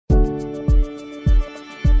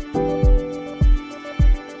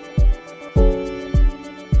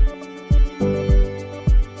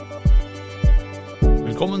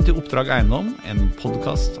Oppdrag Eiendom, en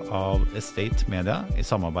podcast av Estate Media i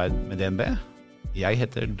samarbeid med DNB. Jeg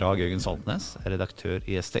heter Dag Jørgen Saltnes, er redaktør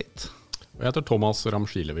i Estate. Og jeg heter Thomas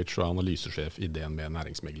Ramshilevic og er analysesjef i DNB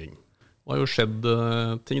Næringsmegling. Det har jo skjedd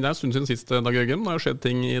ting der, stund siden sist, Dag Jørgen. Det har jo skjedd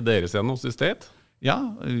ting i deres igjen hos Estate. Ja,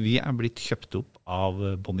 vi er blitt kjøpt opp av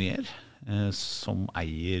Bonnier, som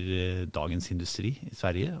eier Dagens Industri i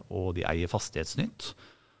Sverige, og de eier Fastighetsnytt.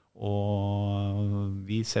 Og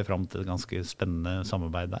vi ser frem til et ganske spennende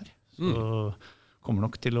samarbeid der. Så kommer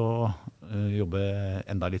nok til å jobbe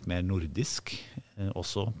enda litt mer nordisk,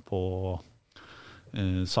 også på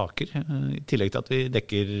saker. I tillegg til at vi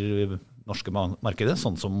dekker norske markedet,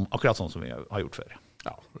 akkurat sånn som vi har gjort før.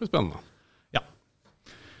 Ja, det er spennende. Ja.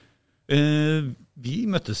 Vi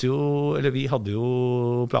møttes jo, eller vi hadde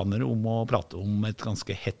jo planer om å prate om et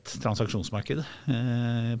ganske hett transaksjonsmarked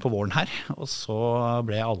på våren her, og så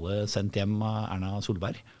ble alle sendt hjem av Erna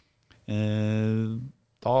Solberg.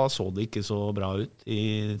 Da så det ikke så bra ut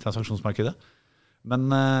i transaksjonsmarkedet, men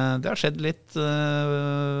det har skjedd litt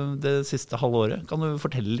det siste halvåret. Kan du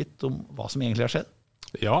fortelle litt om hva som egentlig har skjedd?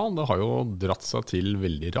 Ja, det har jo dratt seg til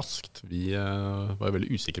veldig raskt. Vi var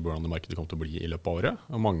veldig usikre på hvordan det markedet kom til å bli i løpet av året.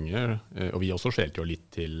 Og vi også skjelte jo litt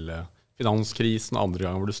til finanskrisen, andre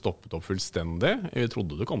gang hvor det stoppet opp fullstendig. Vi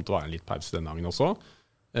trodde det kom til å være en litt pause denne gangen også,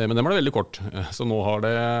 men den var det veldig kort. Så nå har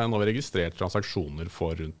vi registrert transaksjoner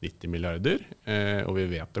for rundt 90 milliarder, og vi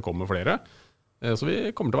vet det kommer flere. Så vi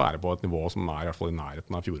kommer til å være på et nivå som er i hvert fall i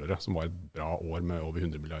nærheten av fjoråret, som var et bra år med over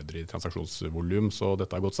 100 milliarder i transaksjonsvolum. Så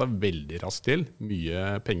dette har gått seg veldig raskt til.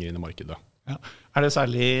 Mye penger inn i markedet. Ja. Er det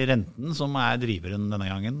særlig renten som er driveren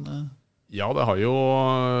denne gangen? Ja, det har jo,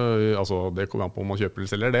 det kommer an på om man kjøper eller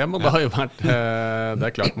selger det, men det har jo vært, det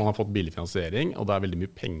er klart man har fått billig finansiering, og det er veldig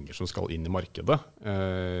mye penger som skal inn i markedet.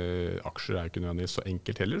 Aksjer er jo ikke nødvendigvis så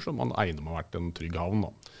enkelt heller, så eiendom har vært en trygg havn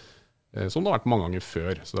da. Som det har vært mange ganger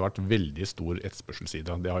før, så det har vært veldig stor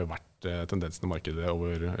etterspørselsside. Det har jo vært tendensen i markedet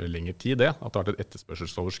over lengre tid, det, at det har vært et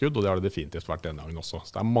etterspørselsoverskudd, og det har det definitivt vært denne gangen også.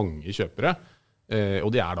 Så det er mange kjøpere, og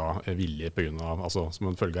de er da villige på grunn av, som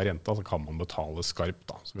en følge av renta, så kan man betale skarpt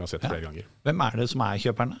da, som vi har sett flere ganger. Hvem er det som er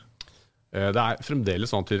kjøperne? Det er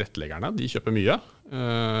fremdeles sånn at tilretteleggerne, de kjøper mye.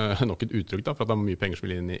 Nok et uttrykk da, for at det er mye penger som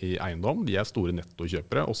vil inn i eiendom. De er store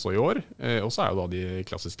nettokjøpere også i år. Og så er jo da de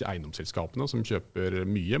klassiske eiendomsselskapene som kjøper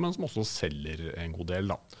mye, men som også selger en god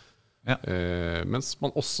del da. Ja. Mens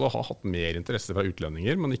man også har hatt mer interesse fra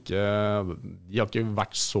utlendinger, men de har ikke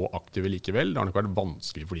vært så aktive likevel. Det har nok vært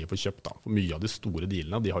vanskelig for de å få kjøpt da. For mye av de store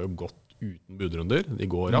dealene, de har jo gått uten budrunder, de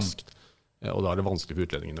går raskt, og da er det vanskelig for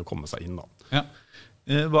utlendingene å komme seg inn da. Ja.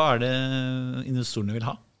 Hva er det investorene vil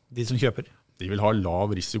ha, de som kjøper? De vil ha lav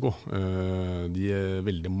risiko.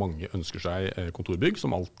 Veldig mange ønsker seg kontorbygg,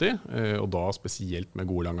 som alltid, og da spesielt med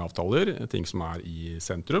gode lange avtaler, ting som er i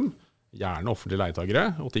sentrum, gjerne offentlige leietagere,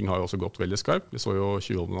 og ting har jo også gått veldig skarpt. Vi så jo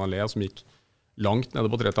 20 Allé som gikk langt nede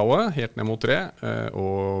på 3-tallet, helt ned mot 3,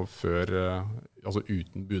 og før,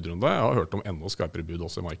 uten budrunde. Jeg har hørt om enda skarpere bud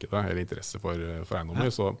også i markedet, eller interesse for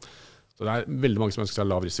eiendommer, så det er veldig mange som ønsker seg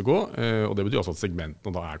lav risiko, og det betyr også at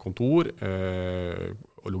segmentene da er kontor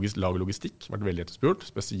og lav logistikk, har vært veldig etterspurt,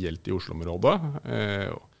 spesielt i Oslo-området.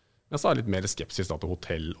 Men så er det litt mer skepsis da, til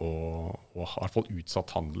hotell og i hvert fall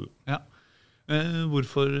utsatt handel. Ja. Hva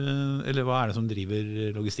er det som driver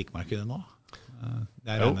logistikkmarkedet nå?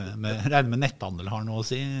 Jeg regner med netthandel har noe å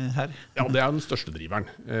si her. Ja, det er den største driveren,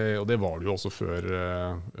 og det var det jo også før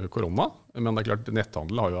korona. Men det er klart,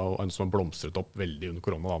 netthandel har jo en som blomstret opp veldig under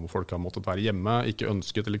korona, da, hvor folk har måttet være hjemme, ikke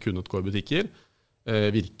ønsket eller kunnet gå i butikker.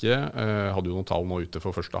 Virke hadde jo noen tall nå ute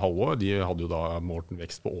for første halvår. De hadde jo da målt en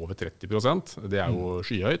vekst på over 30%. Det er jo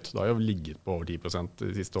skyhøyt. Det har jo ligget på over 10%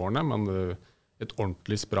 de siste årene, men et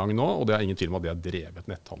ordentlig sprang nå, og det er ingen tvil om at det har drevet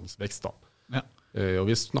netthandelsvekst da. Ja. Og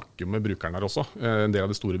vi snakker med brukerne her også, en del av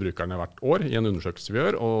de store brukerne hvert år i en undersøkelse vi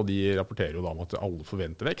gjør, og de rapporterer jo da om at alle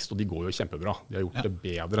forventer vekst, og de går jo kjempebra. De har gjort det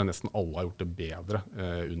bedre, nesten alle har gjort det bedre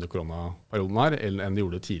under koronaperioden her, enn de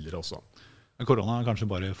gjorde det tidligere også. Men korona har kanskje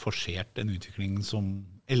bare forsert en utvikling som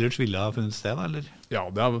ellers ville ha funnet sted, eller? Ja,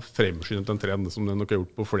 det har fremskyndet en trend som det nok har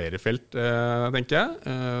gjort på flere felt, tenker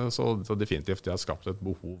jeg. Så definitivt det har skapt et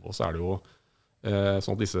behov, og så er det jo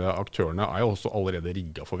sånn at disse aktørene er jo også allerede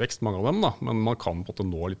rigget for vekst, mange av dem da, men man kan på en måte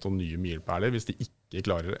nå litt nye milepæler hvis de ikke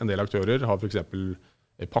klarer. En del aktører har for eksempel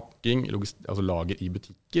pakking, lager i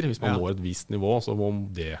butikker. Hvis man når et visst nivå, så må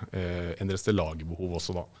det endres til lagerbehov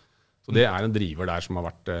også da. Så det er en driver der som har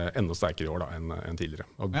vært enda sterkere i år da, enn tidligere.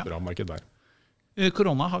 Og bra marked der.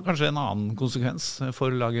 Korona har kanskje en annen konsekvens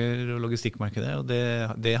for lager- og logistikkmarkedet, og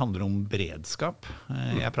det handler om beredskap.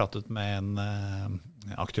 Jeg pratet med en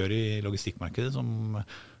aktør i logistikkmarkedet som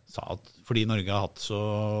sa at fordi Norge har hatt så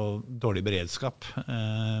dårlig beredskap,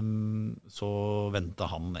 så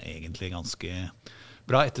ventet han egentlig ganske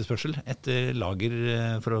bra etterspørsel etter lager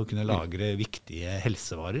for å kunne lagre viktige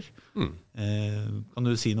helsevarer. Kan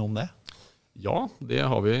du si noe om det? Ja, det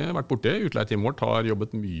har vi vært borte. Utleieteamet vårt har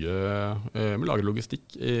jobbet mye med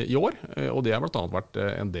lagerlogistikk i år, og det har blant annet vært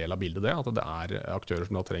en del av bildet det, at det er aktører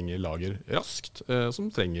som da trenger lager raskt,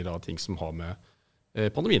 som trenger da ting som har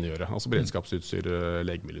med pandemien å gjøre, altså beredskapsutstyr,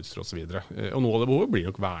 legemiddelutstyr og så videre. Og noe av det behovet blir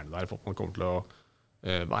nok værende der for at man kommer til å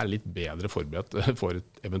være litt bedre forberedt for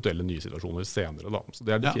eventuelle nye situasjoner senere. Da. Så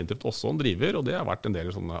det er definitivt også en driver, og det har vært en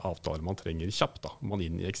del sånne avtaler man trenger kjapt da, når man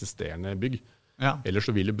er inn i eksisterende bygg. Ja. Ellers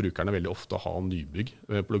så vil brukerne veldig ofte ha nybygg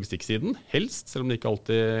på logistikksiden, helst, selv om de ikke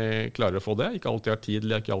alltid klarer å få det, ikke alltid har tid,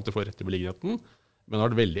 eller ikke alltid får rett i beliggenheten, men har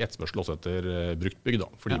det veldig etterspørsel også etter bruktbygg, da,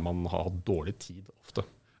 fordi man har hatt dårlig tid ofte.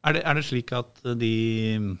 Er det slik at de,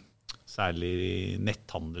 særlig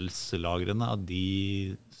netthandelslagrene, at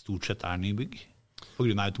de stort sett er nybygg på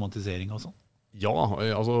grunn av automatisering og sånn? Ja,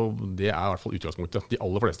 altså det er i hvert fall utgangspunktet. De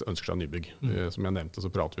aller fleste ønsker seg nybygg. Som jeg nevnte, så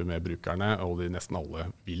prater vi med brukerne, og nesten alle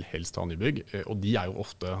vil helst ha nybygg. Og de er jo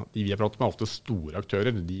ofte, de vi har pratet med, er ofte store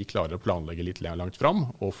aktører. De klarer å planlegge litt langt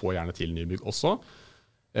fram, og får gjerne til nybygg også.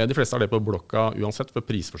 De fleste har det på blokka uansett, for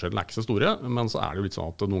prisforskjellen er ikke så store, men så er det jo litt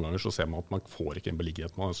sånn at noen ganger så ser man at man får ikke en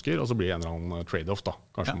beliggenhet man ønsker, og så blir det en eller annen trade-off da.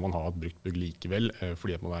 Kanskje må man ha et brukt bygg likevel,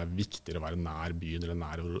 fordi at det er viktigere å være nær byen eller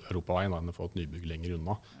nær Europaveien enn å få et nybygg lenger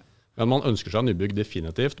unna. Men man ønsker seg nybygg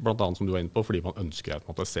definitivt, blant annet som du var inne på, fordi man ønsker å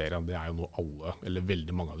automatisere. Det er jo noe alle, eller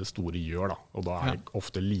veldig mange av de store gjør da, og da er det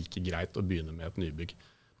ofte like greit å begynne med et nybygg.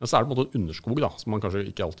 Men så er det på en måte en underskog da, som man kanskje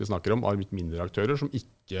ikke alltid snakker om, av litt mindre aktører som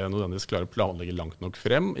ikke nødvendigvis klarer å planlegge langt nok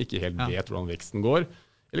frem, ikke helt vet hvordan veksten går,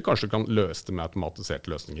 eller kanskje kan løse det med automatiserte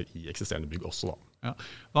løsninger i eksisterende bygg også da. Ja.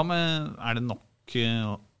 Hva med, er det nok,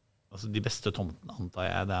 altså de beste tomtene antar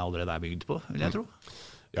jeg det allerede er bygd på, vil jeg tro?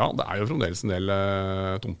 Ja, det er jo fremdeles en del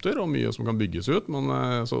tomter og mye som kan bygges ut, men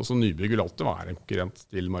så nybygg vil alltid være en konkurrent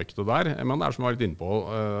til markedet der. Men det er som jeg har vært inne på,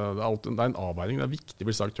 det er en avveining. Det er viktig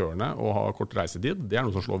for disse aktørene å ha kort reisetid. Det er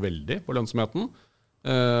noe som slår veldig på lønnsomheten.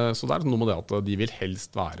 Så det er noe med det at de vil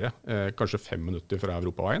helst være kanskje 5 minutter fra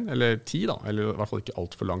Europaveien, eller 10 da, eller i hvert fall ikke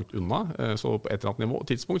alt for langt unna. Så på et eller annet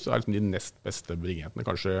tidspunkt så er liksom de nest beste beliggenhetene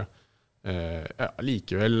kanskje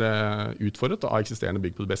likevel utfordret av eksisterende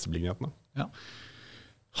bygg på de beste beliggenhetene. Ja.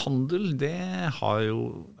 Handel, det har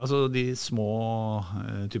jo, altså de små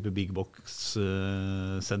type big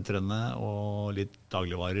box-sentrene og litt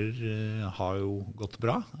dagligvarer har jo gått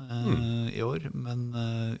bra i år, men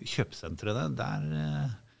kjøpesentrene, der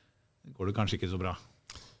går det kanskje ikke så bra.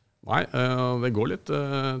 Nei, det går litt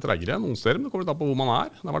tregere noen steder, men det kommer litt an på hvor man er.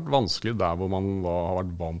 Det har vært vanskelig der hvor man har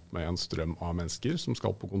vært vant med en strøm av mennesker som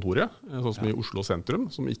skal på kontoret, sånn som i Oslo sentrum,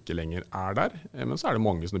 som ikke lenger er der. Men så er det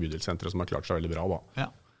mange sånne bydelssentre som har klart seg veldig bra da. Ja.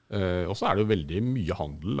 Og så er det jo veldig mye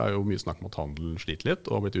handel. Det er jo mye snakk om at handelen sliter litt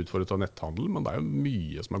og har blitt utfordret av netthandel, men det er jo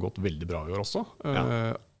mye som har gått veldig bra i år også.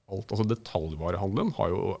 Altså detaljvarehandelen har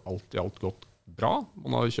jo alt i alt gått bra.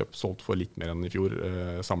 Man har solgt for litt mer enn i fjor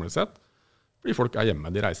samlet sett. Fordi folk er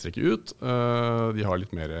hjemme, de reiser ikke ut. De har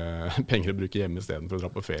litt mer penger å bruke hjemme i stedet for å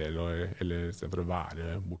dra på ferie eller i stedet for å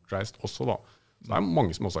være bortreist også da. Så det er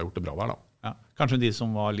mange som også har gjort det bra der da. Ja, kanskje de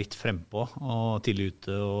som var litt frempå og tidlig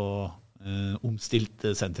ute og omstilt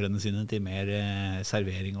sentrene sine til mer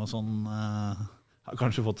servering og sånn, har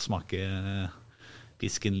kanskje fått smake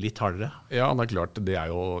pisken litt hardere. Ja, det er klart. Det er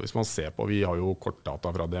jo, hvis man ser på, vi har jo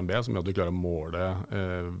kortdata fra DNB som gjør at vi klarer å måle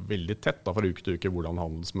veldig tett da, fra uke til uke hvordan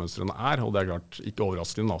handelsmønstrene er, og det er klart, ikke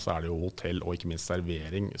overraskende da, så er det jo hotell og ikke minst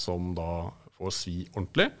servering som da får svi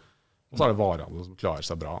ordentlig. Og så er det varehandel som klarer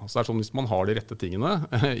seg bra. Så det er sånn, hvis man har de rette tingene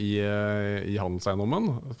i handelseiendommen,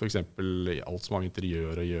 for eksempel alt som har med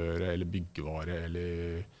interiør å gjøre, eller byggevare, eller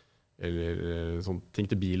sånn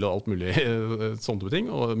ting til bil og alt mulig, sånne type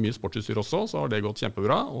ting, og mye sportsutstyr også, så har det gått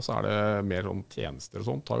kjempebra. Og så er det mer sånn tjenester og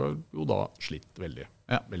sånt, har jo da slitt veldig,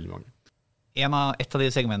 veldig mange. Et av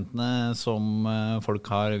de segmentene som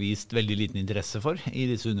folk har vist veldig liten interesse for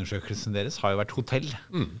i disse undersøkelsene deres, har jo vært hotell.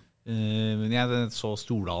 Men jeg så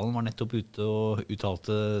Stordalen var nettopp ute og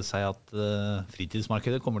uttalte seg at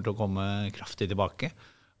fritidsmarkedet kommer til å komme kraftig tilbake.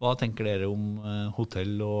 Hva tenker dere om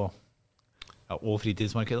hotell og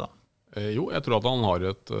fritidsmarkedet da? Jo, jeg tror at han har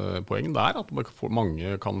et poeng der, at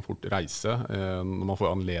mange kan fort reise når man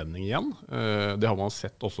får anledning igjen. Det har man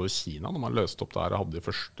sett også i Kina, når man løste opp der og hadde de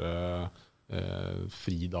første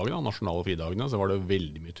fridagene, nasjonale fridagene, så var det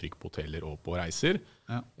veldig mye trykk på hoteller og på reiser.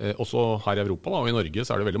 Ja. Også her i Europa da, og i Norge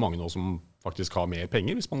så er det veldig mange nå som faktisk har mer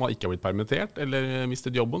penger. Hvis man ikke har blitt permittert eller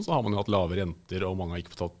mistet jobben, så har man jo hatt lave renter, og mange har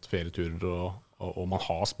ikke fått tatt ferieturer, og man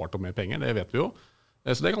har spart opp mer penger, det vet vi jo.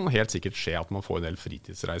 Så det kan helt sikkert skje at man får en del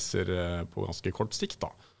fritidsreiser på ganske kort sikt da.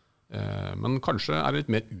 Men kanskje er det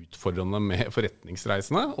litt mer utfordrende med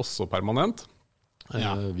forretningsreisene, også permanent.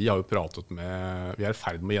 Ja. Vi har jo vi er i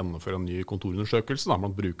ferd med å gjennomføre en ny kontorundersøkelse da,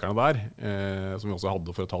 blant brukerne der, som vi også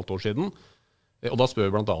hadde for et halvt år siden. Og da spør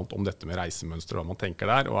vi blant annet om dette med reisemønster, hva man tenker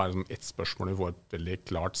der, og er det et spørsmål vi får et veldig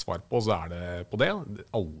klart svar på, så er det på det.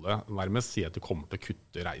 Alle nærmest sier at de kommer til å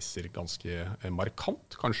kutte reiser ganske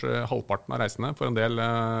markant, kanskje halvparten av reisene for en del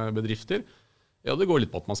bedrifter. Ja, det går litt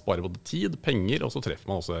på at man sparer både tid, penger, og så treffer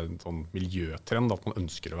man også en sånn miljøtrend, at man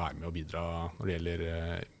ønsker å være med og bidra når det gjelder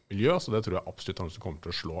miljø, så det tror jeg absolutt er noe som kommer til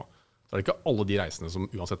å slå. Så er det ikke alle de reisene som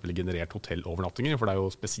uansett ville generert hotellovernattinger, for det er jo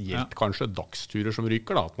spesielt kanskje dagsturer som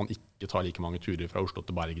ryker, da, at man ikke tar like mange turer fra Oslo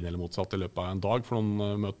til Bergen eller motsatt i løpet av en dag for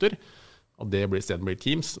noen møter. Og det blir stedet blir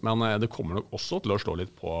Teams, men det kommer nok også til å slå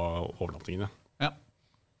litt på overnattingene. Ja.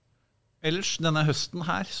 Ellers denne høsten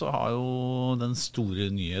her så har jo den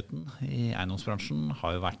store nyheten i eiendomsbransjen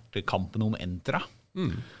har jo vært kampen om Entra.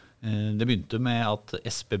 Det begynte med at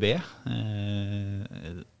SBB,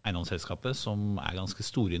 eiendomsselskapet som er ganske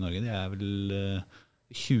store i Norge, det er vel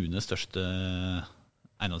 20. største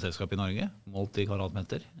eiendomsselskap i Norge, målt i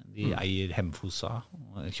kvadratmeter. De eier Hemfosa,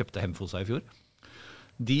 kjøpte Hemfosa i fjor.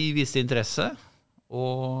 De viste interesse,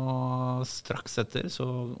 og straks etter så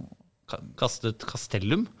kastet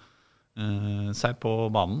Castellum seg på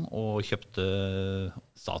banen og kjøpte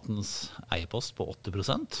statens eierpost på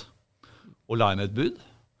 8% og la inn et bud.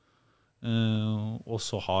 Og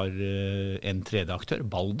så har en tredje aktør,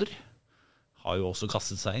 Balder, har jo også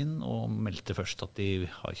kastet seg inn og meldte først at de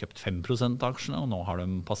har kjøpt 5% av aksjene, og nå har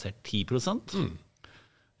de passert 10%.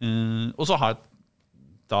 Og så har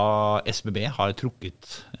da SBB har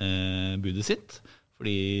trukket budet sitt,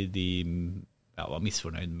 fordi de var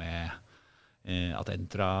misfornøyd med at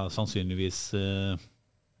Entra sannsynligvis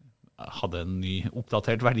hadde en ny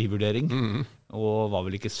oppdatert verdivurdering, og var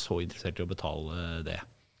vel ikke så interessert i å betale det.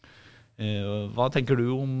 Hva tenker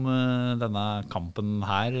du om denne kampen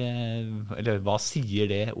her, eller hva sier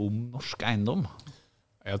det om norsk eiendom?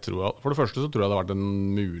 For det første så tror jeg det har vært en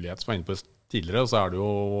mulighet som var inne på tidligere, så er det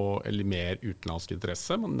jo mer utenlandsk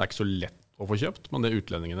interesse, men det er ikke så lett å få kjøpt. Men det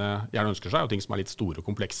utlendingene gjerne ønsker seg er jo ting som er litt store og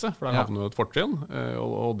komplekse, for der har vi et fortrinn.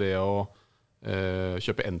 Og det å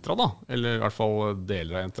kjøpe Entra da, eller i hvert fall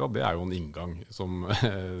deler av Entra, det er jo en inngang som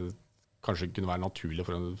kanskje kunne være naturlig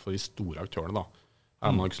for de store aktørene da. Her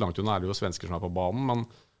er man ikke så langt unna, er det jo svensker som er på banen, men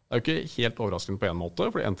det er jo ikke helt overraskende på en måte,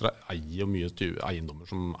 for Entra eier jo mye eiendommer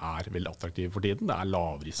som er veldig attraktive for tiden. Det er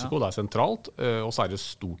lav risiko, det er sentralt, og så er det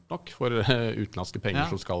stort nok for utenlandske penger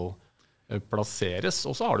som skal plasseres,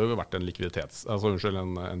 og så har det jo vært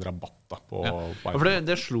en rabatt da, på for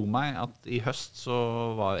det slo meg at i høst så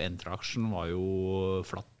var Entra-aksjen var jo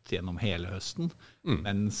flatt gjennom hele høsten,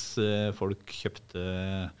 mens folk kjøpte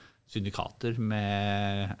syndikater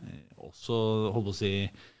med også, holdt på å si,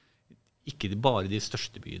 ikke bare de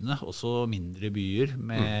største byene, også mindre byer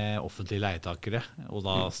med offentlige leietakere, og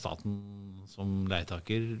da staten som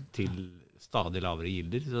leietaker til stadig lavere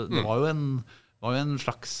gilder. Så det var jo en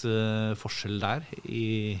slags forskjell der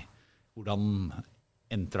i hvordan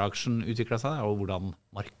Entra-aksjen utviklet seg, og hvordan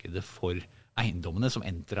markedet for eiendommene som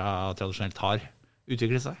Entra tradisjonelt har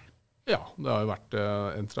utviklet seg. Ja, det har jo vært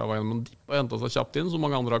Entra var gjennom en dipp og hentet seg kjapt inn som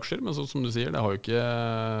mange andre aksjer, men som du sier, det har jo ikke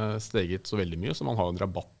steget så veldig mye, så man har en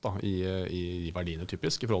rabatt da, i verdiene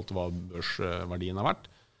typisk, i forhold til hva børsverdien har vært.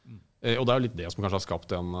 Og det er jo litt det som kanskje har skapt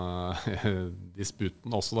den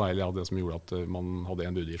disputen også, da, eller det som gjorde at man hadde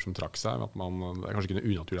en budgiver som trakk seg. At det er kanskje ikke noe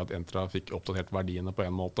unaturlig at Entra fikk oppdatert verdiene på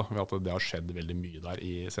en måte, ved at det har skjedd veldig mye der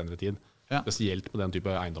i senere tid. Spesielt med den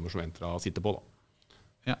type eiendommer som Entra sitter på da.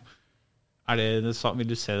 Ja. Vil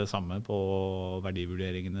du se det samme på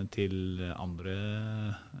verdivurderingene til andre,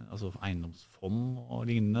 altså eiendomsfond og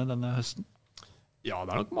lignende denne høsten? Ja,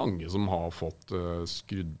 det er nok mange som har fått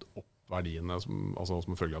skrudd opp verdiene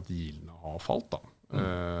som følge av at gildene har falt da.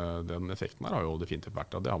 Den effekten her har jo definitivt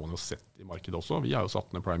vært det. Det har man jo sett i markedet også. Vi har jo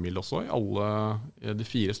satt ned prime yield også i alle de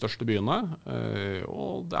 4 største byene,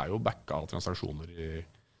 og det er jo backa av transaksjoner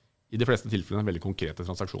i de fleste tilfellene, veldig konkrete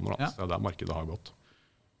transaksjoner da. Så det er der markedet har gått.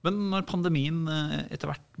 Men når pandemien etter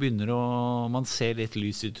hvert begynner og man ser litt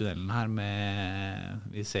lys i tunnelen her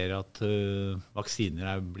vi ser at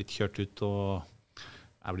vaksiner er blitt kjørt ut og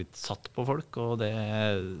er blitt satt på folk, og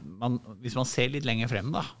hvis man ser litt lenger frem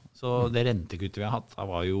da, så det rentekuttet vi har hatt,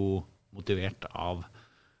 var jo motivert av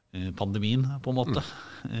pandemien på en måte.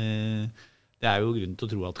 Det er jo grunn til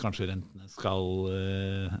å tro at kanskje rentene skal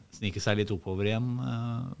snike seg litt oppover igjen.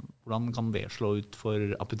 Hvordan kan det slå ut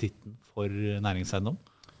for appetitten for næringseiendom?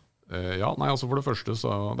 Altså for det første så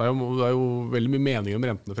det er jo veldig mye meninger om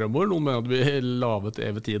rentene fremover. Noen mener at vi er lave til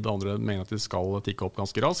evig tid, andre mener at de skal tikke opp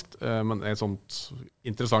ganske raskt. Men et sånt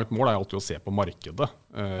interessant mål er alltid å se på markedet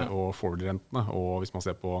og forward-rentene. Og hvis man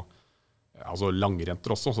ser på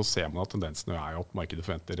langrenter også, så ser man at tendensene er jo at markedet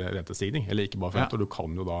forventer rentestigning. Eller ikke bare forventer, du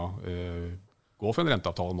kan jo da gå for en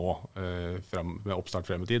renteavtale nå med oppstart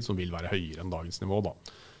frem i tid, som vil være høyere enn dagens nivå da.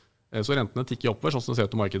 Så rentene tikker oppover, sånn som det ser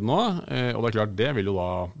ut i markedet nå. Og det er klart, det vil jo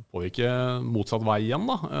da påvirke motsatt vei igjen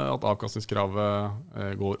da. At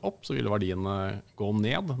avkastningskravet går opp, så vil verdiene gå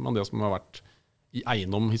ned. Men det som har vært i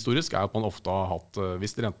eiendom historisk, er at man ofte har hatt,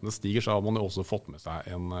 hvis rentene stiger, så har man jo også fått med seg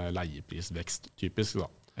en leieprisvekst, typisk da.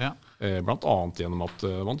 Ja. Blant annet gjennom at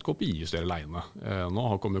man KPI-justerer leiene. Nå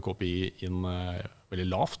kommer KPI inn veldig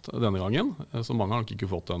lavt denne gangen, så mange har nok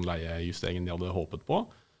ikke fått den leiejusteringen de hadde håpet på.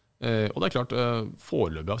 Og det er klart,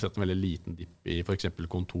 foreløpig har vi sett en veldig liten dipp i for eksempel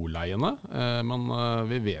kontorleiene, men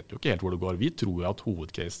vi vet jo ikke helt hvor det går. Vi tror jo at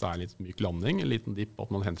hovedcase er litt myk landing, en liten dipp,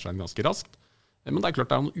 at man henter seg inn ganske raskt. Men det er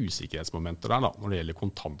klart det er noen usikkerhetsmomenter der da, når det gjelder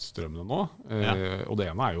kontantstrømmene nå. Og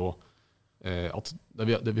det ene er jo at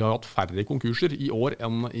vi har hatt færre konkurser i år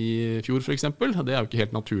enn i fjor for eksempel. Det er jo ikke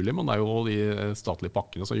helt naturlig, men det er jo de statlige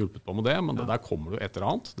pakkene som har hjulpet på med det. Men der kommer det jo et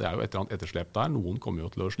eller annet. Det er jo et eller annet etterslep der. Noen kommer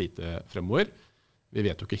jo til å slite fremover. Vi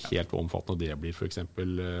vet jo ikke helt hvor omfattende det blir for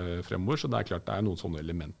eksempel fremover, så det er klart det er noen sånne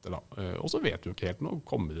elementer da. Og så vet vi jo ikke helt nå,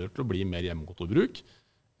 kommer det til å bli mer hjemmekontorbruk?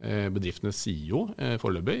 Bedriftene sier jo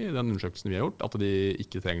foreløpig i den undersøkelsen vi har gjort, at de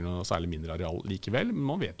ikke trenger noe særlig mindre areal likevel, men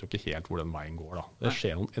man vet jo ikke helt hvor den veien går da. Det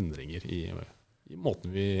skjer noen endringer i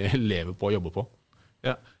måten vi lever på og jobber på.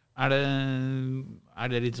 Ja. Er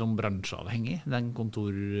det litt sånn bransjeavhengig, den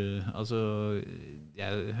kontor... Altså,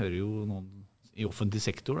 jeg hører jo noen i offentlig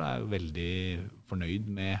sektor er jo veldig fornøyd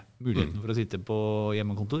med muligheten for å sitte på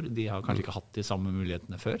hjemmekontor. De har kanskje ikke hatt de samme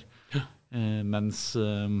mulighetene før. Mens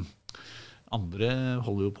andre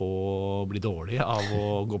holder jo på å bli dårlige av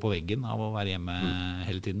å gå på veggen, av å være hjemme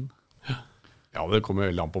hele tiden. Ja, det kommer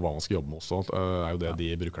veldig an på hva man skal jobbe med også. Det er jo det de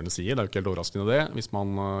brukerne sier. Det er jo ikke helt overraskende det. Hvis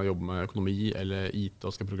man jobber med økonomi eller IT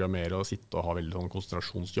og skal programmere og sitte og ha veldig sånn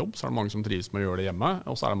konsentrasjonsjobb, så er det mange som trives med å gjøre det hjemme.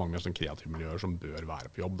 Og så er det mange med sånn kreative miljøer som bør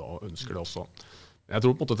være på jobb da, og ønsker det også. Jeg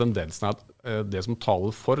tror på en måte tendensen er at det som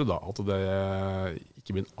taler for da, at det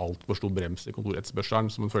ikke blir en alt for stor brems i kontoretterspørselen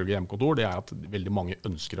som en følge hjemmekontor, det er at veldig mange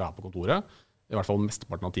ønsker å være på kontoret. I hvert fall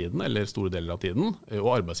mesteparten av tiden, eller store deler av tiden. Og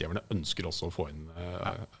arbeidsgiverne ønsker også å få inn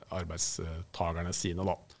arbeidstagerne sine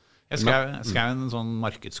da. Jeg skrev en sånn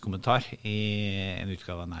markedskommentar i en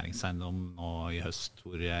utgave av Næringseiendom nå i høst,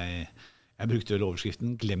 hvor jeg brukte vel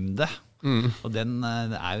overskriften «Glem det». Og den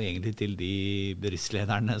er jo egentlig til de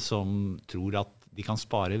bedriftslederne som tror at de kan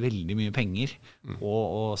spare veldig mye penger på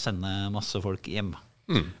å sende masse folk hjem.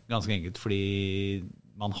 Ganske enkelt, fordi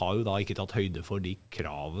man har jo da ikke tatt høyde for de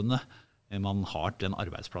kravene man har til en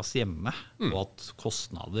arbeidsplass hjemme, og at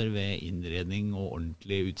kostnader ved innredning og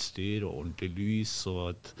ordentlig utstyr og ordentlig lys,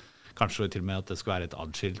 og kanskje til og med at det skal være et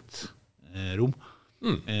adskilt rom,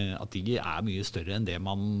 at de er mye større enn det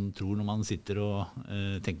man tror når man sitter og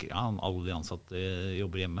tenker, ja, alle de ansatte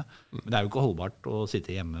jobber hjemme. Men det er jo ikke holdbart å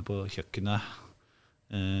sitte hjemme på kjøkkenet.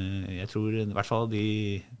 Jeg tror i hvert fall det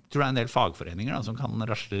er en del fagforeninger da, som kan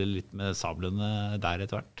rasle litt med sablene der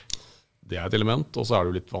etter hvert. Det er et element, og så er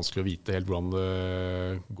det jo litt vanskelig å vite helt hvordan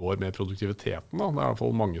det går med produktiviteten da. Det er i hvert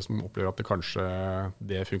fall mange som opplever at det kanskje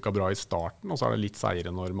funket bra i starten, og så er det litt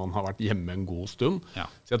seire når man har vært hjemme en god stund. Ja.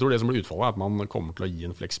 Så jeg tror det som blir utfallet er at man kommer til å gi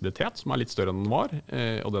en fleksibilitet som er litt større enn den var,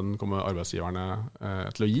 og den kommer arbeidsgiverne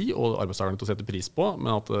til å gi, og arbeidstakerne til å sette pris på,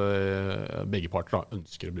 men at begge parter da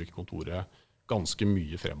ønsker å bruke kontoret ganske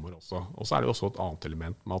mye fremover også. Og så er det også et annet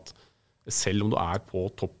element med at selv om du er på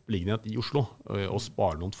toppliggenhet i Oslo og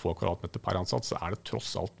sparer noen få kvadratmeter per ansatt, så er det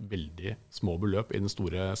tross alt veldig små beløp i den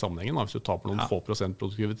store sammenhengen. Hvis du tar på noen få prosent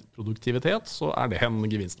produktivitet, så er det en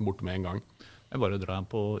gevinsten borte med en gang. Jeg bare drar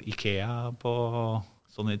på IKEA på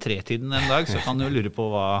sånn i tretiden en dag, så kan du lure på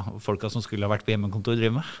hva folka som skulle ha vært på hjemmekontor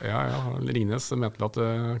driver med. Ja, Ringnes mente at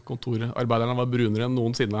kontorarbeiderne var brunere enn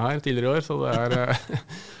noensinne her tidligere i år, så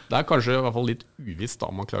det er kanskje i hvert fall litt uvisst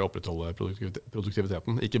da, om man klarer å opprettholde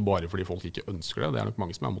produktiviteten. Ikke bare fordi folk ikke ønsker det, det er nok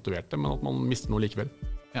mange som er motiverte, men at man mister noe likevel.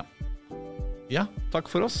 Ja,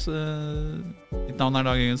 takk for oss. Mitt navn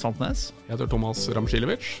er Dag Jørgen Saltnes. Jeg heter Thomas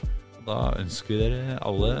Ramshilevic. Da ønsker vi dere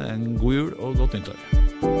alle en god jul og godt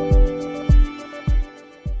nyttår.